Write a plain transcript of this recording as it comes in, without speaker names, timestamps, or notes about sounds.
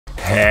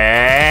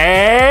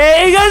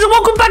Hey guys, and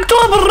welcome back to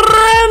a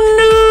brand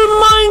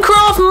new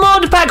Minecraft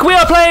mod pack. We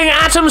are playing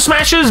Atom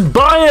Smashers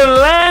by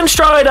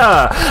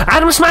Lanstryder.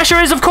 Atom Smasher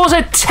is of course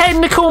a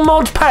technical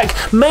mod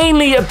pack,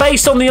 mainly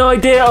based on the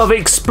idea of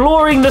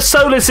exploring the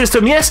solar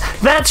system. Yes,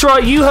 that's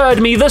right, you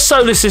heard me, the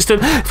solar system.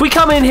 If we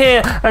come in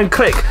here and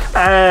click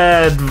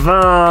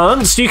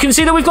advanced, you can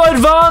see that we've got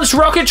advanced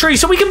rocketry,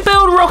 so we can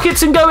build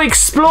rockets and go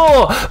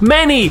explore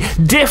many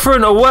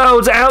different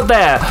worlds out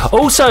there.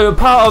 Also,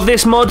 part of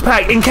this mod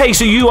pack, in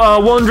case you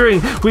are wondering,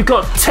 we've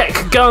got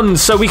tech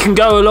guns, so we can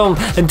go along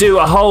and do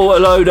a whole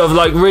load of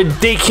like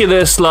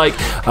ridiculous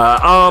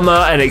armor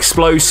and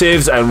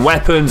explosives and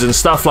weapons and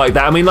stuff like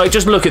that. I mean, like,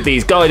 just look at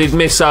these guided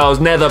missiles,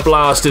 nether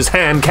blasters,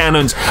 hand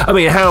cannons. I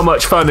mean, how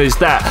much fun is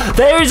that?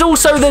 There is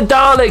also the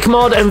Dalek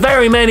mod and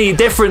very many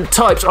different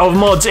types of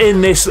mods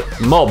in this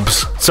mod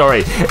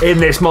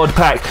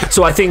pack,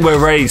 so I think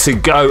we're ready to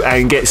go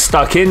and get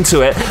stuck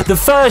into it. The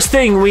first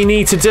thing we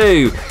need to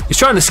do is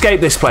try and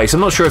escape this place. I'm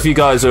not sure if you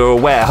guys are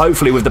aware.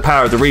 Hopefully with the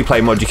power of the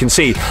replay mod you can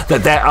see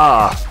that there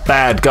are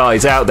bad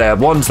guys out there,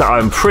 ones that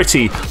I'm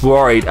pretty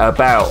worried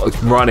about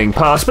running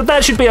past, but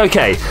that should be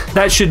okay.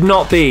 That should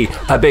not be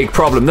a big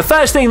problem. The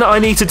first thing that I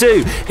need to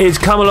do is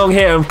come along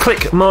here and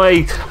click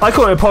my, I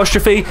call it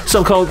apostrophe,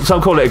 some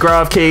call it a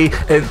graph key,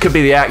 it could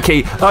be the at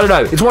key, I don't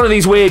know. It's one of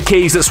these weird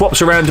keys that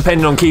swaps around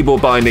depending on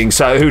keyboard binding,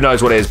 so who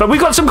knows what it is. But we've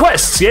got some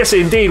quests. Yes,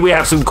 indeed, we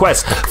have some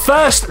quests.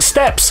 First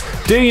steps,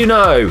 do you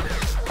know?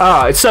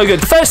 It's so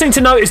good. The first thing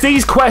to note is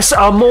these quests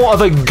are more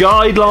of a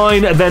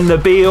guideline than the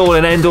be-all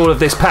and end-all of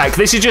this pack.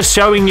 This is just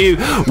showing you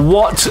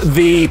what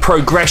the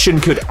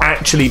progression could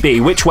actually be,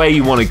 which way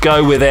you want to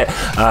go with it,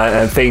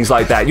 and things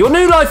like that. Your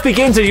new life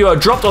begins as you are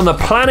dropped on the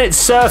planet's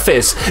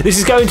surface. This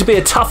is going to be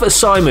a tough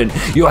assignment.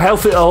 Your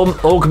health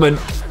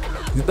augment...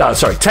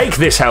 take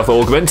this health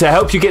augment to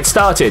help you get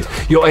started.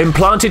 Your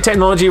implanted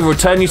technology will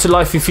return you to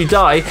life if you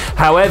die.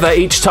 However,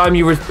 each time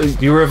you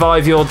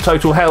revive, your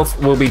total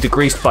health will be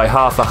decreased by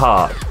half a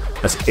heart.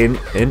 That's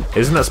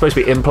isn't that supposed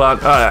to be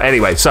implant?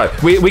 Anyway, so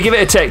we give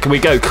it a tick and we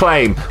go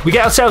claim. We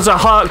get ourselves a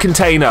heart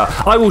container.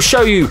 I will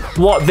show you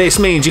what this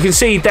means. You can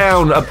see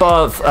down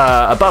above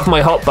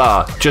my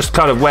hotbar, just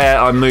kind of where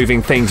I'm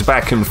moving things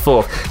back and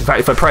forth. In fact,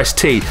 if I press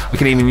T, I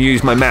can even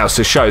use my mouse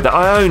to show that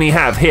I only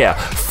have here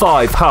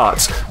 5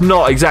 hearts.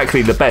 Not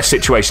exactly the best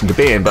situation to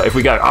be in, but if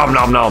we go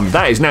nom nom,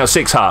 that is now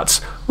 6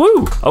 hearts.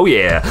 Woo! Oh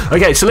yeah.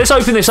 Okay, so let's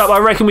open this up. I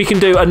reckon we can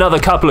do another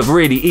couple of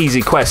really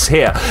easy quests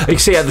here. You can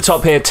see at the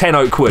top here, 10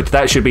 oak wood.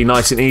 That should be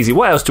nice and easy.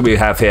 What else do we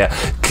have here?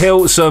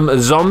 Kill some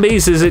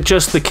zombies. Is it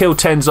just the kill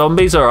 10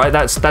 zombies? All right,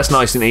 that's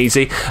nice and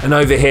easy. And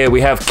over here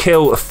we have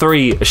kill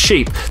 3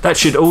 sheep. That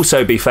should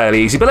also be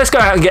fairly easy. But let's go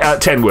out and get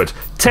out 10 wood.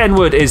 10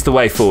 wood is the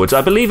way forwards.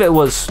 I believe it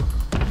was...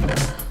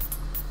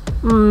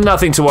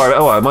 nothing to worry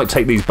about. Oh, I might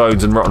take these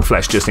bones and rotten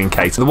flesh just in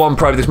case. The one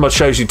pro of this mod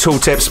shows you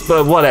tooltips,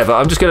 but whatever.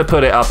 I'm just going to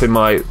put it up in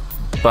my...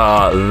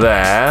 bar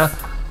there.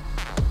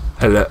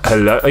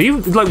 Hello. Are you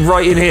like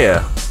right in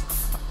here?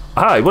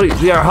 Hi.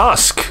 What? You're a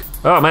husk.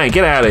 Oh man,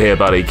 get out of here,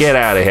 buddy. Get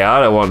out of here.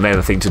 I don't want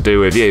anything to do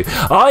with you.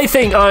 I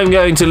think I'm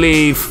going to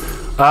leave.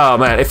 Oh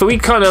man, if we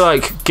kind of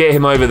like get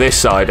him over this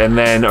side and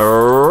then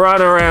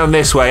run around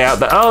this way out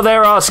there. Oh,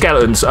 there are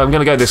skeletons. I'm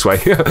going to go this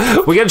way.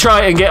 We're going to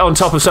try and get on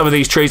top of some of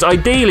these trees,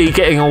 ideally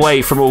getting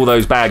away from all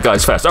those bad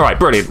guys first. All right,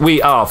 brilliant.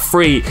 We are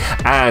free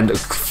and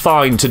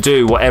fine to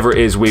do whatever it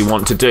is we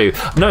want to do.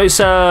 Notice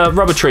a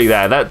rubber tree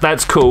there.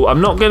 That's cool.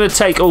 I'm not going to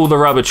take all the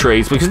rubber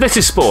trees because this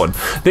is spawn.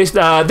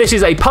 This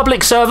is a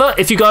public server,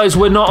 if you guys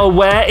were not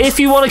aware. If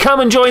you want to come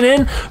and join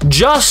in,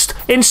 just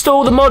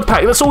install the mod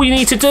pack. That's all you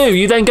need to do.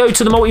 You then go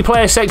to the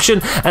multiplayer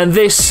section and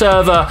this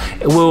server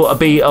will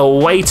be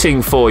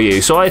awaiting for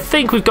you. So I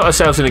think we've got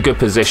ourselves in a good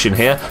position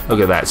here. Look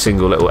at that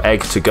single little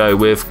egg to go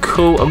with.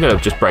 Cool. I'm going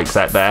to just break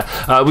that there.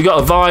 We got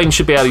a vine.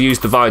 Should be able to use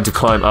the vine to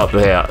climb up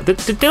there.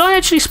 Did I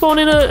actually spawn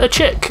in a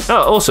chick?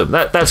 Oh, awesome.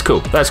 That's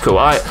cool. That's cool.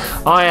 I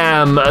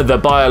am the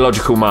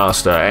biological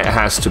master. It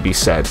has to be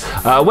said.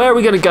 Where are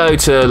we going to go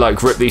to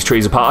like rip these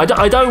trees apart?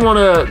 I don't want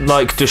to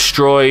like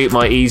destroy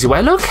my easy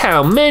way. Look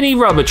how many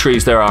rubber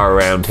trees there are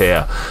around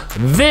here.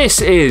 This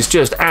is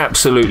just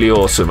absolutely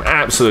awesome.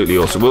 Absolutely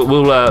awesome.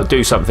 We'll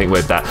do something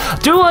with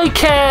that. Do I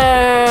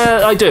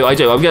care? I do.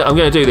 I'm going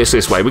to do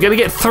this way. We're going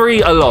to get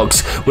 3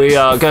 logs. We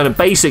are going to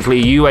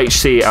basically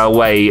UHC our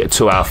way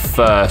to our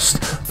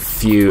first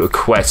few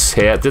quests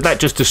here. Did that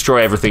just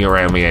destroy everything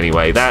around me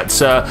anyway?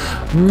 That's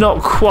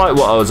not quite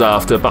what I was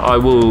after, but I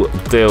will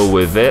deal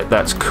with it.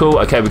 That's cool.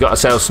 Okay, we've got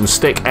ourselves some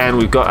stick and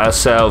we've got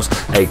ourselves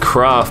a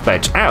craft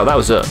bench. Ow, that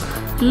was a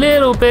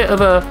little bit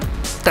of a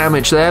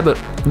damage there, but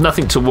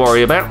nothing to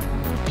worry about.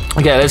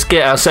 Okay, let's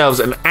get ourselves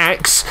an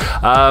axe.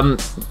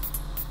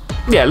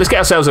 Yeah, let's get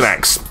ourselves an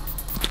axe.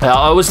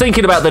 I was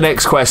thinking about the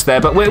next quest there,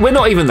 but we're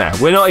not even there.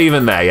 We're not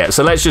even there yet.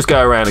 So let's just go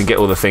around and get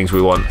all the things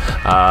we want.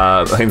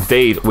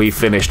 Indeed, we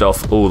finished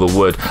off all the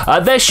wood.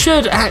 There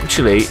should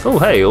actually... Oh,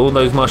 hey, all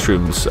those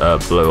mushrooms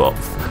blew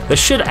off. There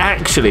should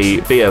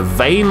actually be a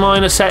vein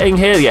miner setting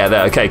here. Yeah,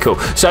 there. Okay, cool.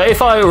 So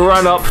if I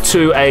run up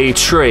to a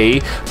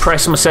tree,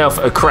 press myself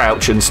a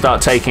crouch and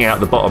start taking out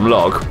the bottom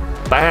log,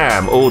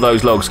 Bam! All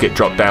those logs get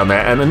dropped down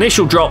there, and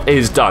initial drop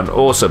is done.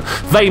 Awesome.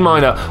 Vein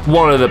miner,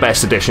 one of the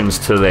best additions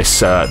to this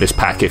this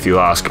pack, if you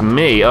ask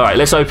me. All right,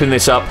 let's open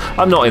this up.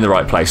 I'm not in the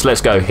right place.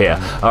 Let's go here.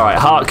 All right,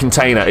 heart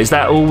container. Is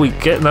that all we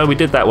get? No, we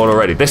did that one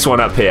already. This one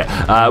up here.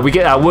 We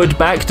get our wood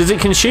back. Does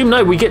it consume?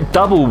 No, we get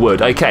double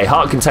wood. Okay,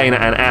 heart container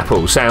and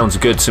apple. Sounds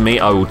good to me.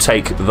 I will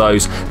take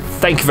those.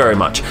 Thank you very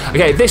much.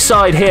 Okay, this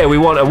side here, we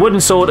want a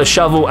wooden sword, a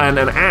shovel, and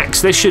an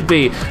axe. This should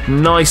be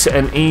nice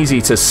and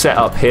easy to set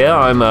up here.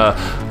 I'm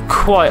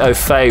quite au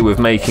fait with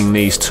making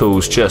these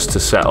tools just to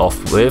set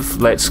off with.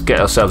 Let's get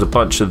ourselves a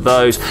bunch of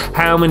those.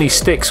 How many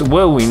sticks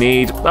will we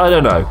need? I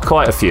don't know.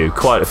 Quite a few.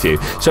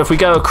 So if we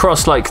go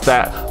across like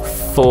that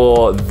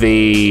for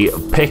the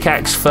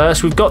pickaxe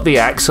first, we've got the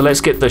axe, so let's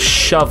get the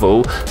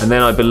shovel, and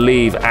then I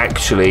believe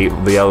actually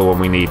the other one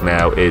we need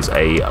now is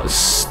a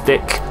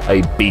stick,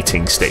 a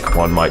beating stick,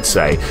 one might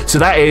say. So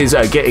that is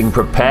getting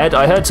prepared.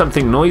 I heard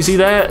something noisy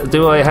there.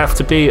 Do I have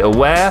to be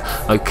aware?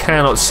 I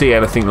cannot see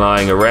anything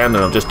lying around,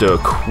 and I'll just do a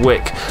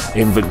quick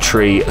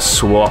inventory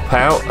swap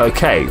out.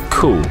 Okay,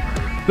 cool.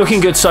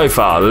 Looking good so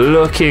far.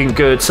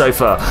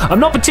 I'm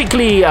not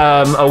particularly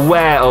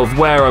aware of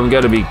where I'm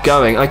going to be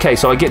going. Okay,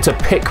 so I get to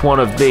pick one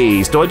of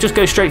these. Do I just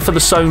go straight for the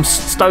stone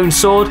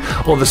sword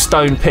or the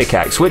stone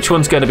pickaxe? Which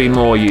one's going to be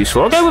more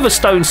useful? I'll go with a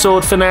stone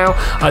sword for now.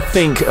 I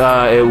think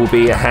it will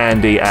be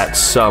handy at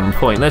some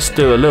point. Let's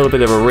do a little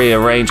bit of a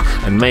rearrange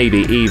and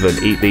maybe even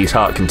eat these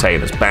heart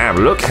containers. Bam,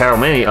 look how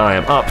many I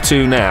am up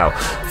to now.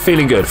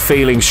 Feeling good,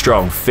 feeling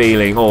strong,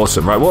 feeling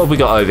awesome. Right, what have we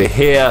got over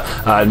here?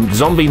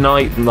 Zombie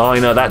night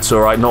liner, that's all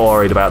right. Not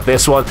worried about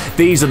this one.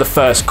 These are the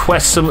first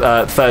quests,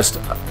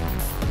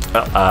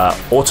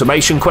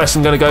 automation quest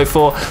I'm going to go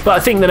for, but I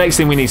think the next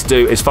thing we need to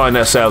do is find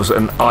ourselves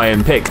an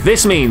iron pick.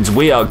 This means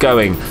we are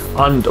going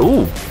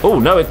oh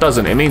no, it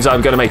doesn't. It means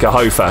I'm going to make a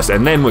hoe first,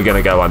 and then we're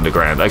going to go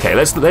underground. Okay,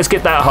 let's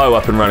get that hoe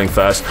up and running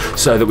first,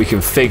 so that we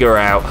can figure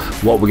out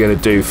what we're going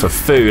to do for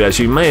food. As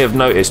you may have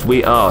noticed,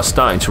 we are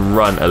starting to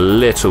run a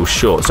little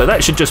short, so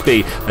that should just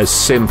be as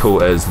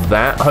simple as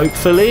that.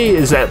 Hopefully,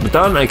 is that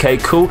done? Okay,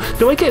 cool.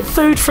 Do I get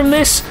food from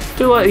this?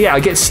 Yeah, I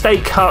get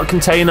steak, heart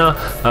container.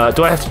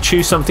 Do I have to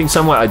choose something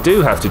somewhere? I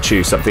do have to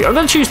choose something. I'm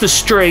going to choose the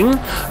string.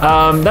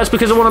 That's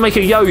because I want to make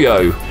a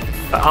yo-yo.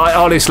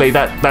 Honestly,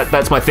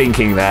 that's my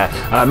thinking there.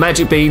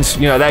 Magic beans,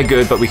 you know, they're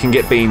good, but we can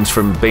get beans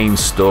from bean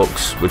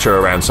stalks, which are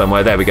around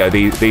somewhere. There we go.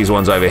 These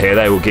ones over here,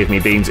 they will give me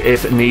beans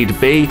if need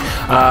be.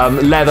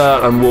 Leather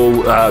and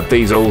wool,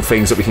 these are all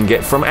things that we can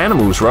get from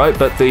animals, right?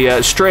 But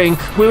the string,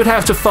 we would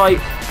have to fight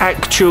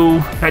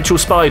actual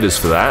spiders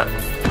for that.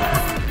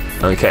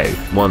 Okay,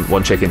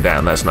 one chicken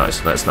down. That's nice.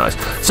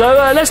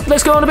 So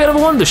let's go on a bit of a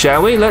wander,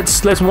 shall we?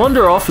 Let's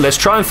wander off. Let's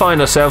try and find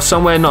ourselves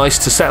somewhere nice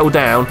to settle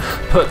down,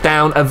 put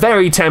down a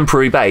very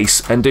temporary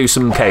base, and do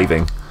some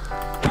caving.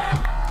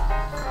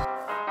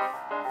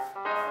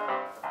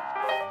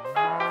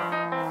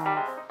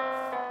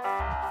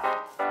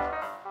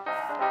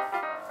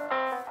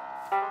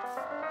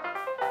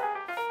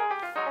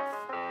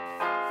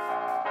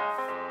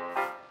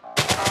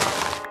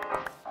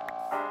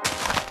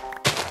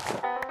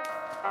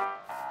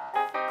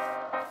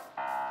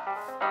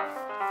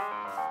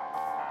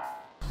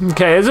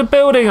 Okay, there's a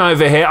building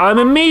over here. I'm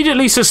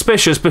immediately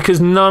suspicious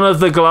because none of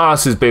the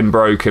glass has been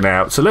broken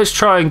out. So let's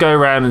try and go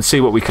around and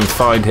see what we can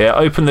find here.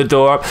 Open the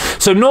door up.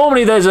 So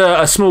normally there's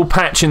a small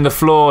patch in the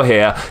floor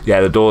here. Yeah,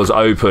 the door's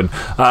open.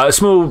 A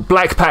small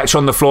black patch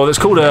on the floor that's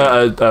called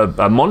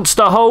a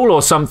monster hole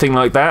or something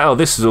like that. Oh,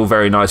 this is all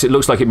very nice. It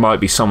looks like it might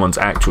be someone's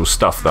actual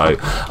stuff though.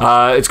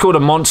 It's called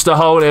a monster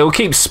hole. It will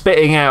keep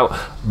spitting out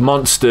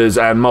monsters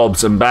and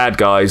mobs and bad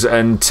guys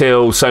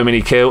until so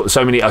many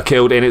are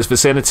killed in its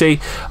vicinity,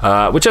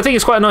 which I think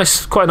is quite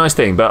a nice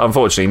thing, but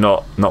unfortunately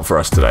not for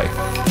us today.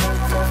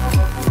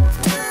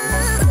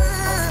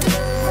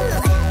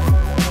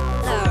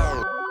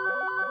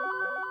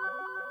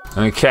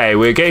 Okay,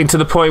 we're getting to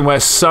the point where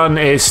sun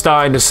is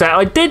starting to set.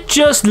 I did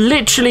just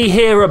literally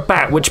hear a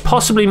bat, which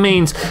possibly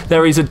means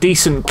there is a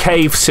decent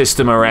cave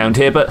system around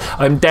here, but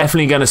I'm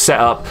definitely going to set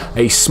up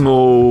a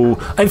small...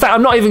 In fact,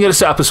 I'm not even going to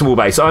set up a small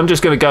base. I'm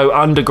just going to go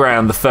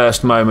underground the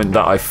first moment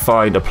that I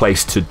find a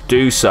place to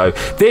do so.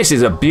 This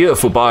is a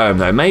beautiful biome,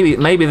 though.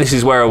 Maybe this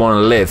is where I want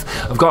to live.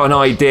 I've got an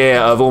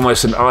idea of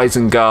almost an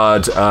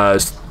Isengard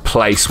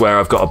place where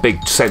I've got a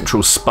big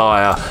central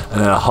spire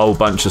and then a whole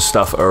bunch of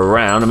stuff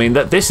around. I mean,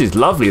 this is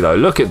lovely though.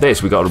 Look at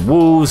this. We've got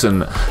wolves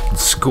and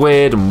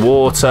squid and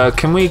water.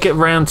 Can we get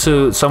round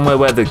to somewhere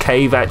where the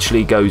cave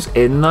actually goes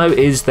in though?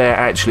 Is there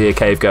actually a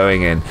cave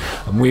going in?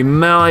 We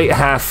might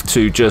have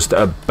to just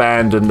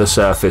abandon the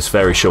surface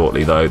very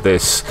shortly though.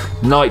 This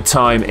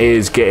nighttime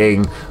is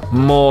getting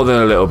more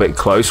than a little bit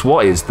close.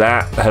 What is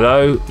that?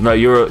 Hello? No,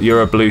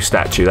 you're a blue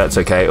statue. That's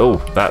okay. Oh,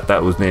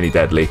 that was nearly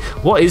deadly.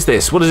 What is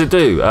this? What does it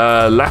do?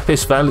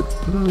 Lapis valid.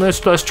 Let's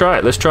try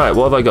it. Let's try it.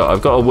 What have I got?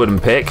 I've got a wooden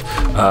pick.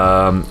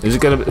 Is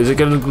it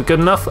gonna be good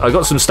enough? I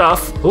got some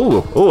stuff.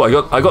 Oh,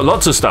 I got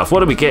lots of stuff.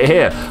 What do we get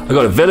here? I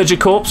got a villager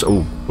corpse.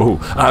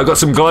 I got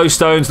some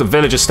glowstones, the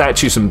villager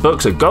statue, some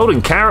books, a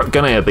golden carrot.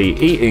 Gonna be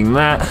eating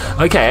that.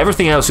 Okay,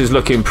 everything else is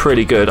looking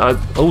pretty good. I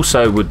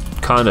also would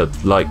kind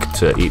of like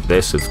to eat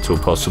this if at all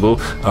possible.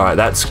 All right,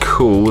 that's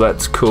cool.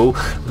 That's cool.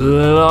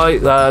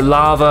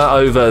 Lava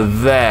over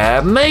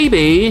there.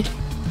 Maybe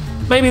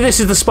this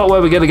is the spot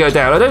where we're going to go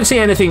down. I don't see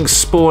anything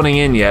spawning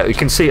in yet. You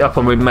can see up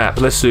on my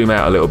map. Let's zoom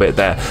out a little bit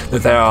there.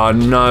 That there are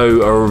no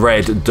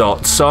red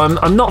dots. So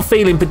I'm not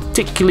feeling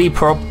particularly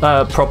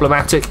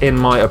problematic in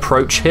my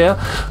approach here.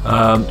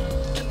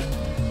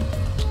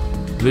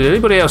 Did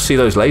anybody else see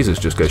those lasers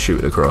just go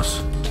shooting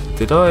across?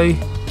 Did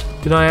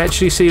I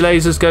actually see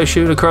lasers go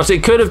shooting across?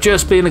 It could have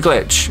just been a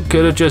glitch.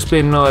 Could have just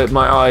been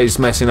my eyes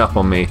messing up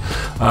on me.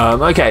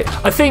 Okay,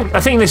 I think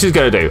this is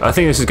gonna do. I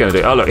think this is gonna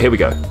do. Oh look, here we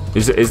go.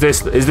 Is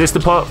this the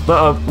part?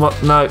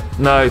 What? No.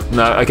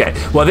 Okay.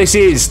 Well, this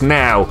is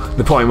now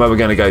the point where we're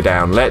gonna go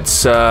down.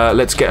 Let's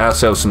get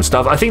ourselves some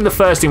stuff. I think the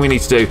first thing we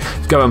need to do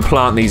is go and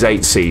plant these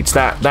 8 seeds.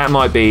 That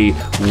might be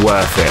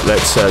worth it.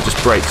 Let's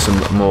just break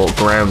some more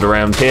ground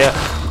around here.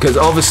 Because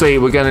obviously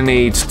we're going to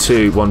need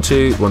to 1,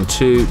 2, 1,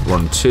 2,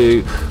 1,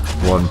 2,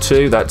 1,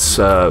 2. That's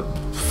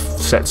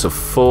sets of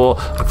 4.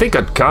 I think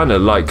I'd kind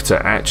of like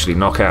to actually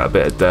knock out a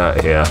bit of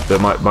dirt here.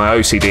 My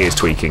OCD is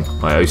tweaking.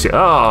 My OCD.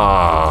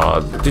 Ah!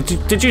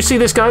 Did you see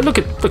this guy? Look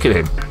at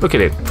him. Look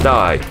at him.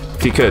 Die.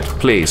 If you could,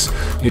 please.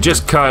 You're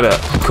just kind of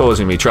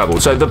causing me trouble.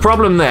 So the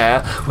problem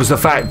there was the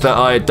fact that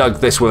I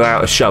dug this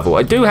without a shovel.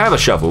 I do have a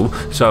shovel,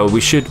 so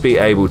we should be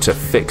able to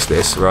fix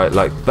this, right?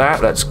 Like that.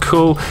 That's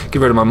cool.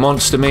 Get rid of my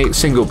monster meat.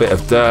 Single bit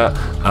of dirt.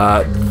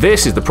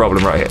 This is the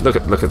problem right here. Look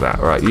at that.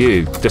 All right,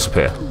 you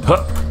disappear.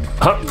 Huh.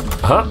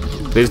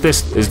 Is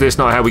this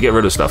not how we get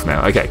rid of stuff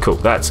now? Okay, cool.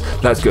 That's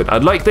good.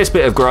 I'd like this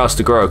bit of grass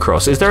to grow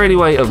across. Is there any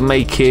way of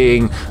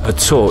making a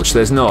torch?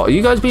 There's not. Are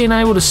you guys being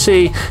able to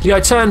see? Yeah, I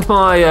turned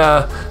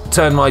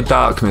my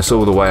darkness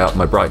all the way up,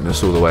 my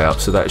brightness all the way up,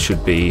 so that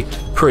should be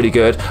pretty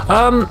good.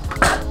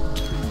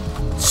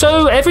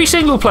 So every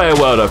single player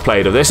world I've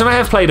played of this, and I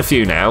have played a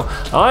few now,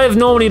 I have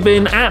normally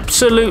been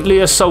absolutely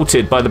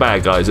assaulted by the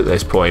bad guys at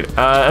this point.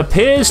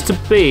 Appears to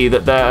be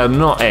that there are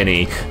not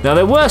any. Now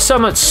there were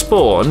some at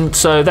spawn,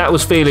 so that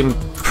was feeling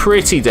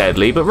pretty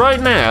deadly, but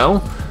right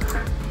now,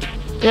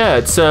 yeah,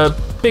 it's a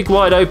big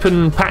wide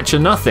open patch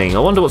of nothing. I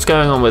wonder what's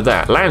going on with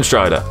that.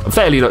 Lanstryder, I'm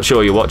fairly not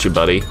sure you're watching,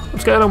 buddy.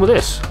 What's going on with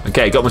this?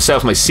 Okay, got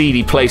myself my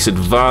CD place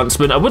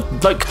advancement. I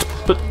would like to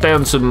put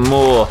down some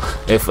more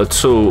if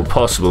at all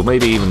possible.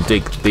 Maybe even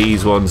dig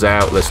these ones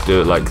out. Let's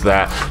do it like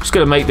that. Just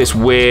gonna make this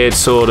weird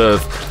sort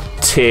of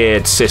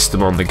tiered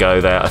system on the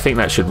go there. I think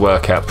that should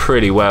work out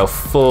pretty well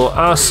for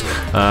us.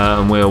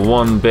 We're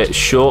 1 bit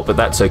short, but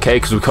that's okay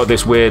because we've got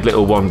this weird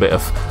little 1 bit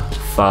of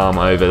farm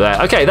over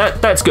there. Okay,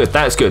 that's good.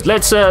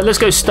 Let's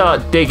go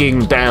start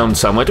digging down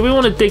somewhere. Do we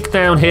want to dig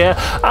down here?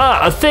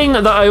 A thing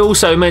that I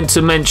also meant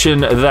to mention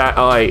that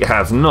I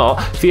have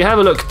not. If you have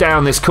a look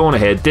down this corner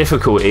here,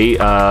 difficulty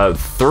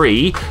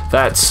 3.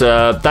 That's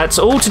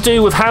all to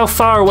do with how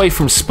far away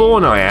from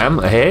spawn I am.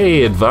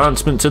 Hey,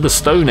 advancement to the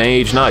Stone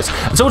Age, nice.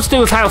 It's all to do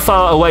with how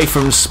far away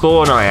from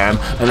spawn I am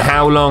and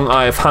how long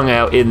I have hung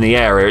out in the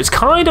area. It's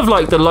kind of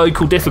like the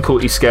local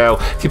difficulty scale.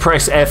 If you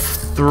press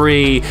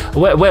F3,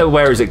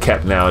 where is it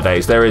kept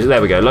nowadays? There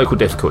we go, local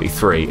difficulty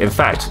 3. In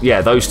fact,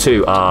 yeah, those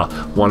two are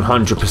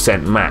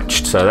 100%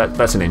 matched, so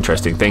that's an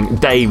interesting thing.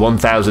 Day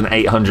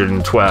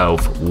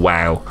 1812.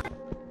 Wow.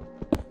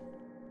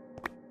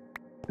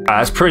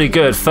 That's pretty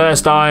good.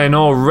 First iron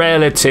ore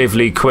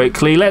relatively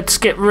quickly. Let's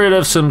get rid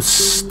of some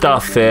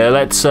stuff here.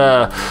 I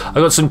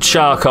got some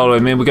charcoal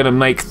in me. We're going to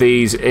make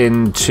these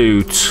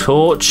into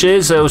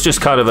torches. It was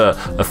just kind of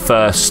a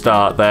first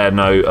start there,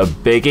 no a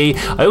biggie.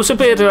 I also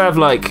appear to have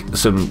like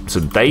some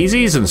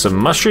daisies and some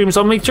mushrooms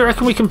on me. Do you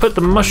reckon we can put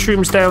the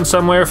mushrooms down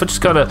somewhere? If I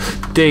just kind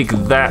of dig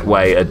that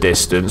way a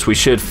distance, we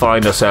should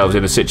find ourselves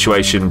in a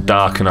situation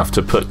dark enough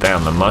to put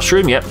down the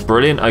mushroom. Yep,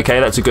 brilliant. Okay,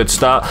 that's a good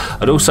start.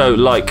 I'd also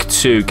like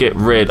to get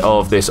rid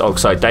of this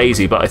oxide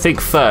daisy, but I think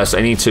first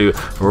I need to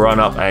run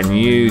up and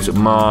use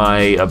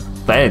my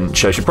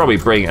bench. I should probably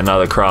bring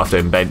another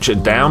crafting bench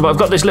down, but I've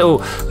got this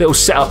little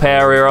setup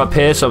area up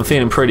here, so I'm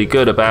feeling pretty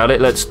good about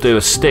it. Let's do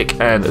a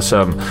stick and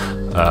some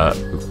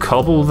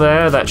cobble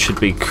there. That should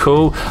be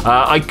cool.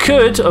 I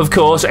could, of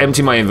course,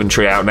 empty my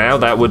inventory out now.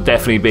 That would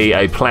definitely be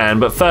a plan,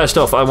 but first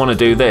off, I want to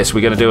do this.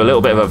 We're going to do a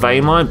little bit of a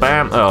vein mine.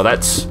 Bam. Oh,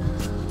 that's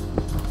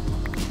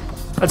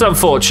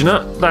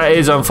unfortunate. That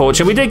is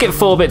unfortunate. We did get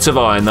 4 bits of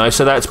iron though,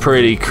 so that's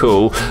pretty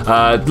cool.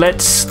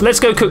 Let's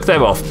go cook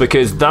them off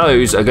because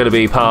those are going to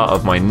be part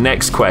of my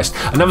next quest.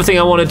 Another thing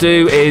I want to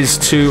do is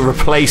to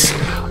replace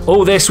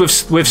All this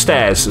with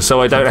stairs,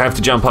 so I don't have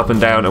to jump up and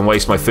down and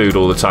waste my food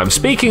all the time.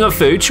 Speaking of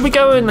food, should we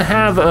go and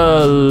have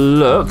a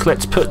look?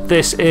 Let's put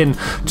this in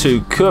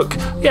to cook.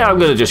 Yeah, I'm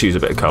going to just use a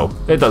bit of coal.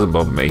 It doesn't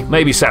bother me.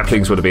 Maybe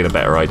saplings would have been a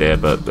better idea,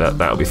 but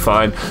that'll be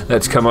fine.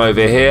 Let's come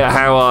over here.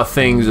 How are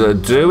things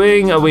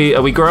doing? Are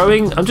we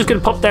growing? I'm just going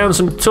to pop down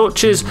some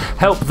torches,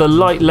 help the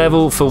light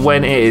level for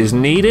when it is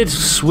needed.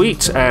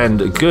 Sweet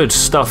and good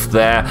stuff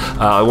there.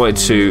 I wanted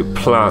to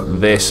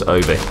plant this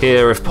over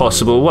here if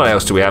possible. What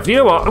else do we have? You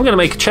know what? I'm going to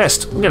make a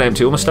chest. I'm going to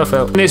empty all my stuff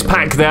out. In this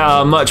pack, there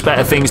are much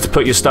better things to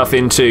put your stuff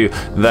into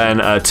than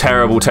a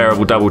terrible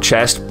double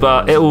chest,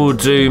 but it will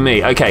do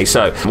me. Okay,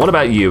 so what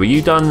about you? Are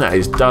you done? That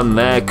is done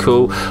there.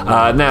 Cool.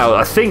 Now,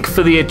 I think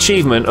for the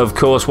achievement, of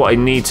course, what I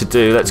need to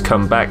do, let's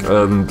come back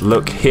and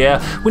look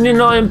here. We need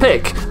an iron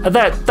pick.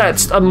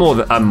 I'm more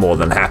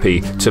than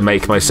happy to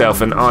make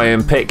myself an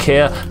iron pick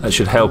here. That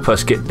should help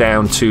us get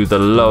down to the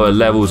lower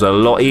levels a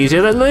lot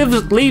easier.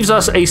 That leaves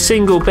us a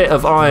single bit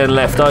of iron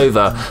left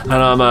over, and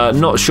I'm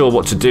not sure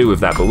what to do with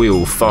that, but we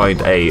will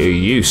find a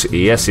use.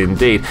 Yes,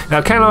 indeed.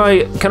 Now, can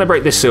I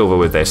break this silver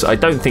with this? I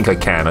don't think I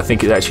can. I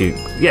think it actually,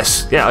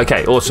 yes, yeah,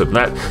 okay, awesome.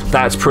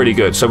 That's pretty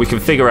good. So we can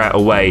figure out a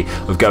way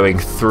of going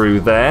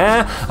through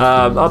there.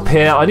 Up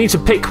here, I need to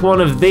pick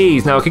one of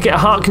these. Now, I could get a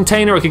heart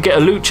container, I could get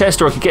a loot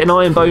chest, or I could get an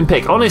iron bone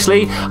pick.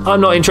 Honestly,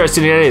 I'm not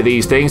interested in any of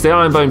these things. The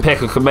iron bone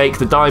pick I could make,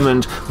 the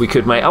diamond we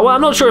could make. Oh, well,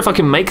 I'm not sure if I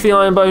can make the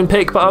iron bone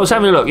pick, but I was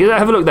having a look. Yeah,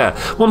 have a look there.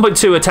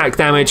 1.2 attack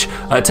damage,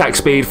 attack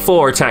speed,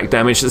 4 attack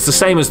damage. It's the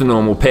same as the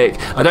normal pick.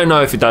 I don't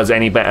know if it does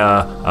any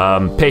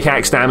better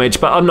pickaxe damage,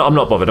 but I'm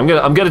not bothered.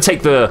 I'm gonna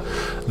take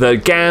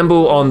the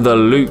gamble on the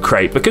loot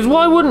crate, because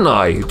why wouldn't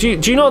I? Do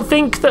you not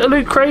think that a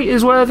loot crate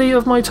is worthy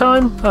of my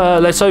time?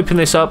 Let's open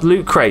this up.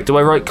 Loot crate. Do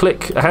I right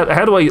click?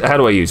 How do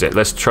I use it?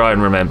 Let's try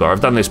and remember.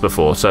 I've done this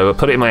before, so I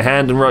put it in my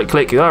hand and right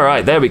click. All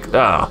right, there we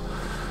go.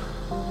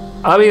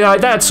 I mean,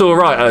 that's all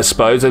right, I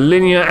suppose. A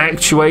linear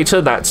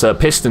actuator, that's a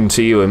piston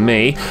to you and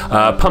me.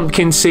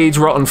 Pumpkin seeds,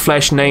 rotten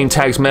flesh, name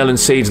tags, melon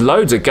seeds,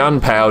 loads of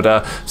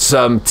gunpowder,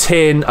 some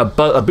tin, a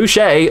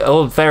boucher.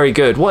 Oh, very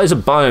good. What is a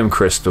biome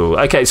crystal?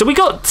 Okay, so we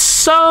got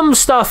some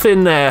stuff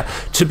in there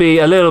to be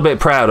a little bit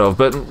proud of,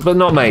 but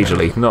not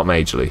majorly, not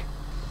majorly.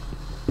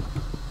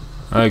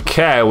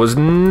 Okay, I was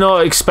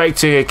not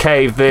expecting a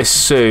cave this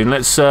soon.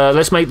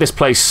 Let's make this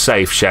place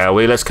safe, shall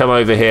we? Let's come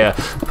over here,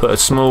 put a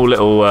small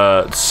little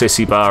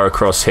sissy bar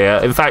across here.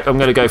 In fact, I'm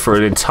going to go for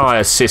an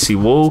entire sissy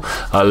wall.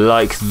 I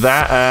like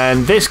that,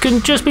 and this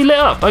can just be lit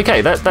up. Okay,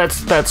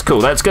 that's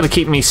cool. That's going to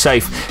keep me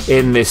safe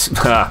in this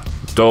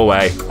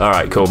doorway.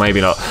 Alright, cool,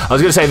 maybe not. I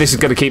was going to say this is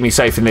going to keep me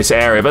safe in this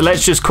area, but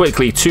let's just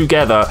quickly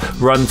together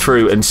run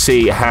through and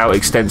see how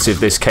extensive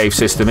this cave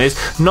system is.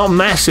 Not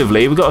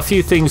massively. We've got a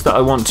few things that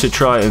I want to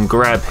try and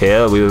grab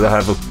here. We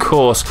have, of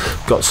course,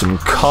 got some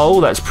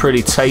coal. That's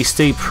pretty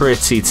tasty,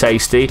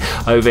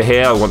 Over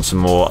here, I want some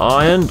more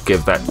iron.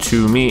 Give that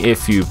to me,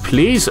 if you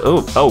please.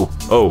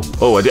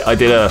 I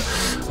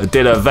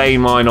did a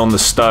vein mine on the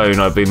stone.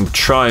 I've been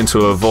trying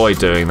to avoid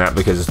doing that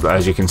because,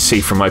 as you can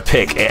see from my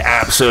pick, it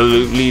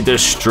absolutely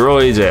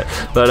destroys it.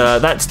 But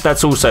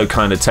that's also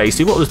kind of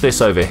tasty. What was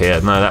this over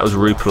here? No, that was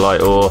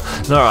rupelite ore.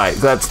 Alright,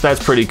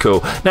 that's pretty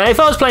cool. Now, if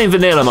I was playing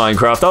vanilla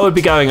Minecraft, I would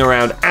be going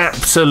around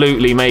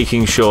absolutely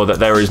making sure that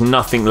there is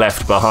nothing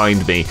left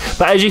behind me.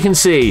 But as you can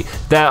see,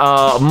 there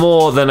are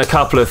more than a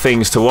couple of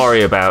things to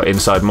worry about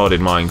inside modded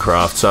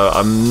Minecraft, so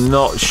I'm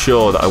not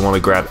sure that I want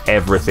to grab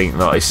everything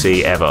that I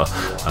see ever.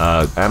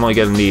 Am I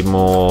going to need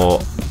more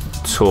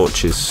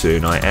torches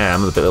soon? I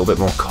am. A little bit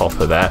more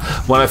copper there.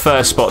 When I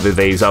first spotted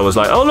these, I was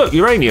like, oh look,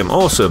 uranium,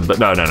 awesome. But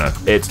no,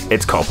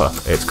 it's copper.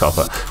 It's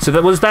copper. So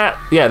that was that.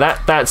 Yeah,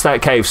 that's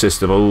that cave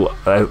system all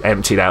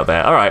emptied out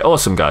there. All right,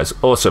 awesome guys,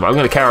 awesome. I'm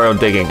going to carry on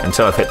digging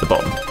until I've hit the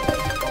bottom.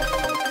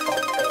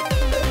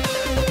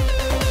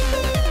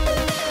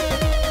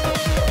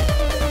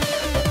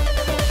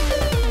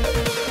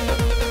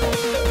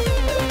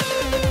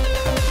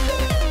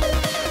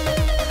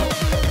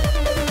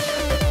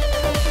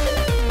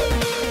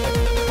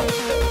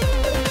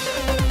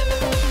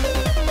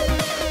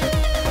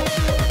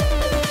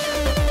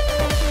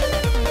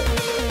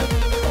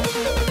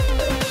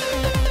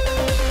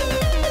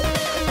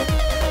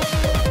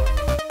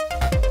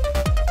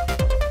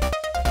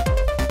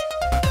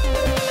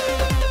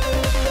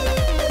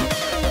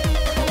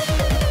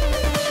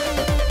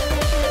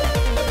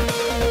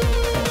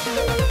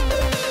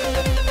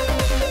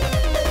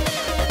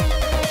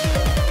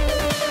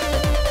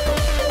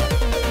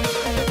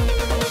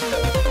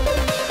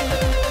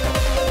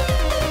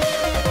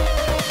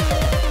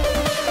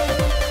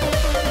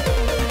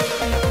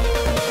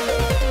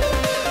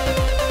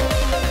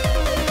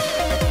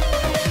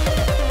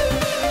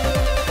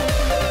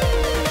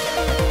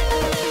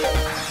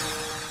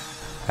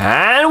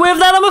 And with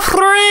that, I'm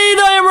afraid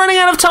I am running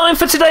out of time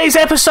for today's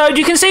episode.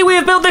 You can see we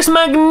have built this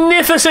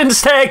magnificent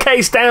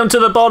staircase down to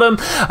the bottom.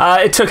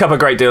 It took up a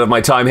great deal of my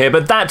time here,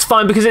 but that's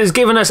fine because it has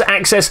given us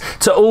access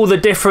to all the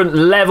different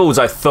levels.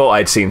 I thought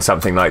I'd seen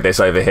something like this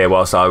over here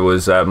whilst I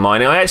was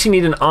mining. I actually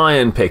need an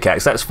iron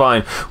pickaxe. That's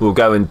fine. We'll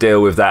go and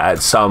deal with that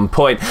at some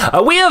point.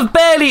 We have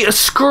barely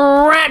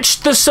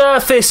scratched the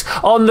surface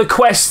on the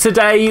quest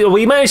today.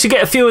 We managed to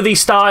get a few of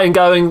these starting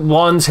going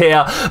ones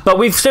here, but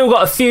we've still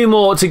got a few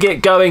more to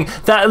get going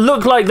that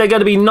look like they're going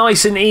to be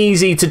nice and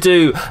easy to do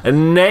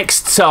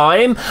next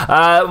time.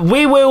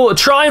 We will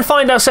try and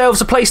find ourselves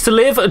a place to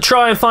live,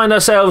 try and find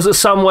ourselves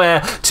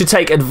somewhere to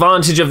take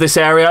advantage of this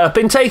area. I've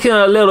been taking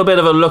a little bit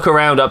of a look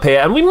around up here,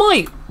 and we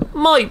might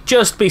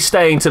just be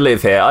staying to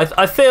live here.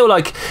 I feel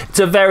like it's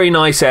a very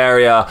nice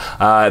area.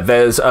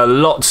 There's a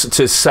lot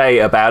to say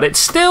about it.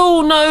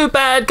 Still no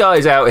bad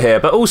guys out here,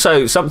 but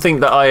also something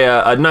that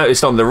I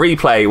noticed on the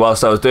replay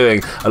whilst I was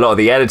doing a lot of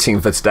the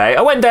editing for today.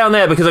 I went down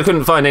there because I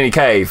couldn't find any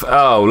cave.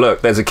 Oh,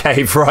 look, there's a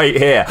cave right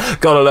here.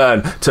 Gotta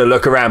learn to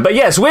look around. But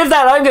yes, with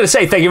that, I'm going to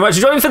say thank you very much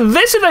for joining for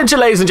this adventure,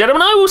 ladies and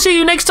gentlemen. I will see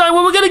you next time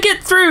when we're going to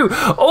get through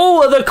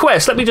all of the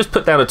quests. Let me just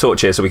put down a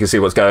torch here so we can see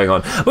what's going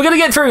on. We're going to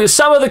get through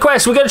some of the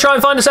quests. We're going to try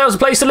and find ourselves a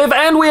place to live,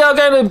 and we are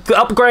going to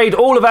upgrade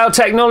all of our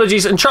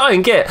technologies and try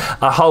and get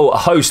a whole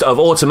host of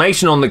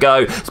automation on the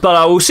go. But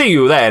I will see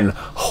you then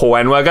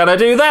when we're going to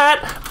do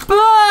that. Bye!